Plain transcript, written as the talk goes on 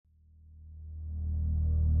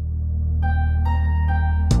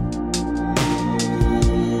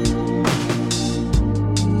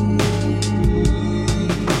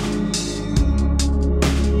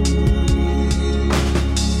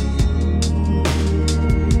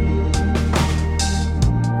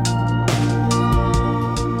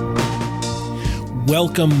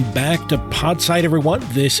welcome back to Podside, everyone.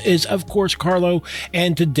 This is, of course, Carlo,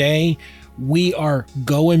 and today we are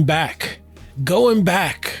going back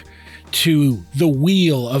to the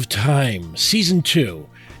Wheel of Time, Season 2.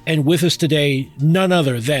 And with us today, none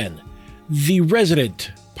other than the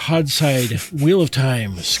resident Podside Wheel of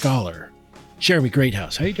Time scholar, Jeremy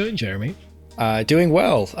Greathouse. How you doing, Jeremy? Doing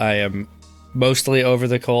well. I am mostly over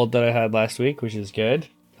the cold that I had last week, which is good,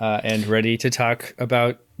 and ready to talk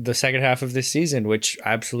about the second half of this season, which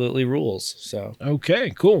absolutely rules. So okay,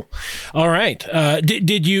 cool. All right.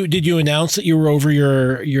 Did you announce that you were over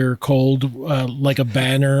your cold like a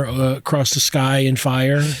banner across the sky in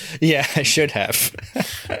fire? Yeah, I should have.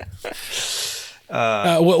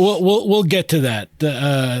 We'll get to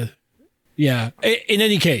that. Yeah. In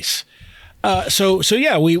any case, so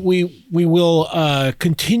yeah, we will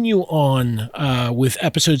continue on with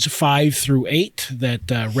episodes 5 through 8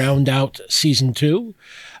 that round out season 2.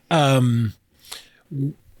 I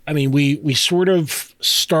mean, we sort of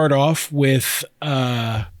start off with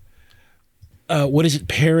what is it,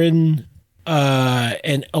 Perrin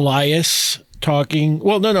and Elias talking.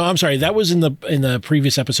 Well, no, I'm sorry, that was in the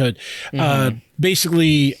previous episode. Mm-hmm.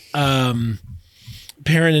 Basically,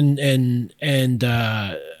 Perrin and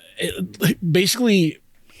basically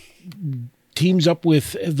teams up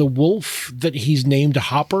with the wolf that he's named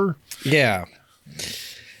Hopper. Yeah.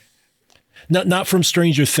 Not from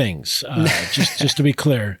Stranger Things, just to be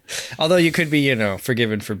clear. Although you could be,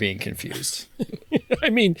 forgiven for being confused. I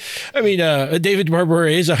mean, David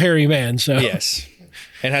Barbera is a hairy man, so yes,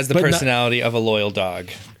 and has the personality of a loyal dog.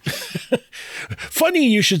 Funny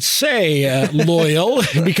you should say loyal,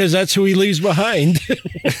 because that's who he leaves behind.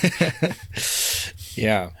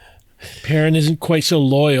 Yeah. Perrin isn't quite so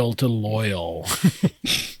loyal to loyal.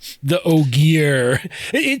 The Ogier.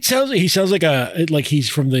 He sounds like he's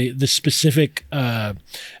from the specific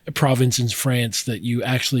province in France that you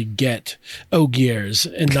actually get Ogiers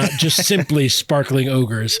and not just simply sparkling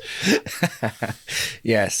ogres.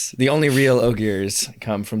 Yes, the only real Ogiers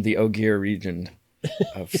come from the Ogier region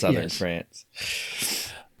of southern yes. France.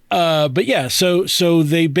 But yeah, so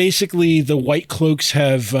they basically, the White Cloaks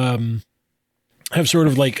have sort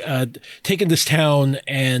of like taken this town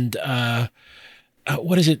and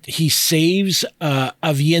what is it? He saves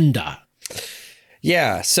Avienda.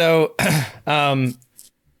 Yeah. So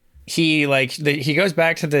he goes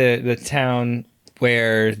back to the town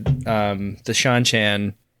where the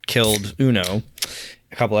Shan-Chan killed Uno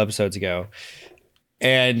a couple episodes ago,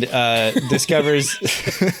 and discovers.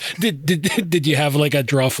 Did you have like a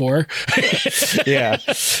draw 4? Yeah.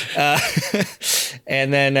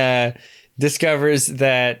 And then discovers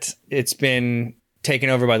that it's been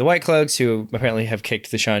taken over by the White Cloaks, who apparently have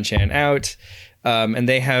kicked the Shan-Chan out. And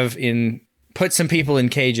they have put some people in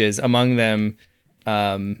cages, among them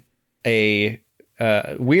a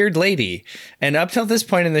weird lady. And up till this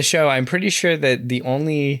point in the show, I'm pretty sure that the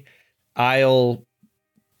only Aiel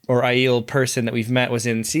person that we've met was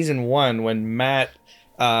in season 1 when Matt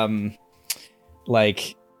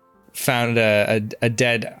found a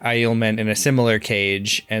dead Aielman in a similar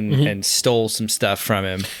cage and stole some stuff from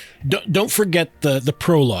him. Don't forget the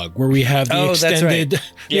prologue where we have the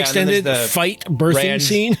extended fight birthing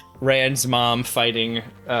scene. Rand's mom fighting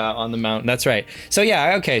on the mountain. That's right. So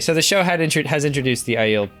yeah, okay. So the show has introduced the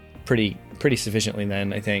Aiel pretty sufficiently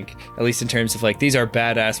then, I think, at least in terms of these are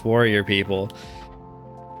badass warrior people.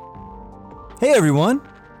 Hey everyone.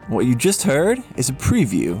 What you just heard is a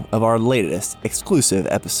preview of our latest exclusive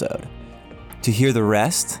episode. To hear the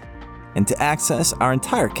rest, and to access our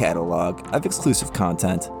entire catalog of exclusive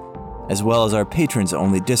content, as well as our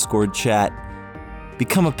patrons-only Discord chat,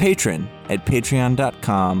 become a patron at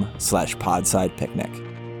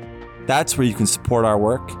patreon.com/podsidepicnic. That's where you can support our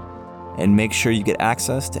work and make sure you get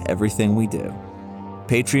access to everything we do.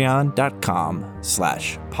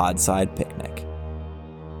 patreon.com/podsidepicnic.